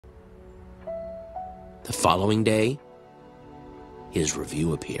The following day, his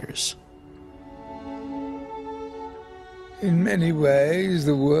review appears. In many ways,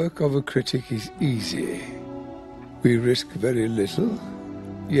 the work of a critic is easy. We risk very little,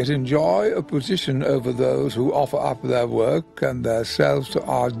 yet enjoy a position over those who offer up their work and their selves to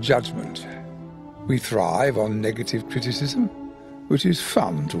our judgment. We thrive on negative criticism, which is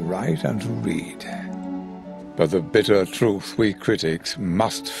fun to write and to read. But the bitter truth we critics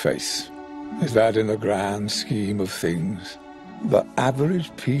must face is that in the grand scheme of things, the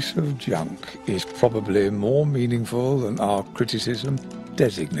average piece of junk is probably more meaningful than our criticism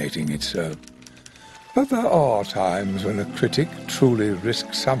designating it so. But there are times when a critic truly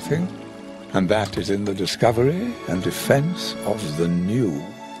risks something, and that is in the discovery and defense of the new.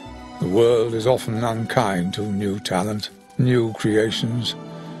 The world is often unkind to new talent, new creations.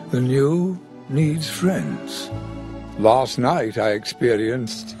 The new needs friends. Last night I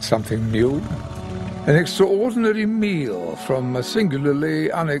experienced something new. An extraordinary meal from a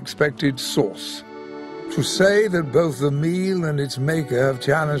singularly unexpected source. To say that both the meal and its maker have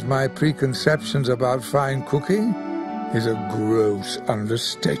challenged my preconceptions about fine cooking is a gross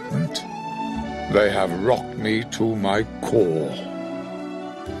understatement. They have rocked me to my core.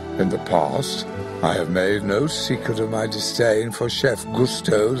 In the past, I have made no secret of my disdain for Chef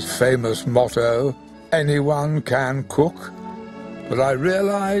Gusteau's famous motto, "Anyone can cook," but I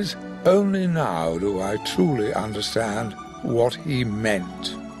realize only now do I truly understand what he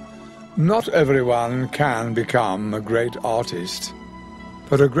meant. Not everyone can become a great artist,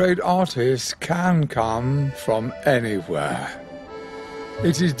 but a great artist can come from anywhere.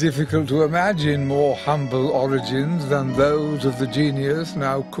 It is difficult to imagine more humble origins than those of the genius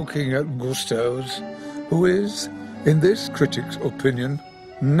now cooking at Gusteau's, who is, in this critic's opinion,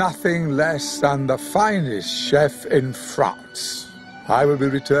 nothing less than the finest chef in France. I will be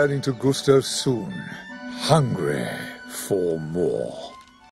returning to Gusteau soon, hungry for more.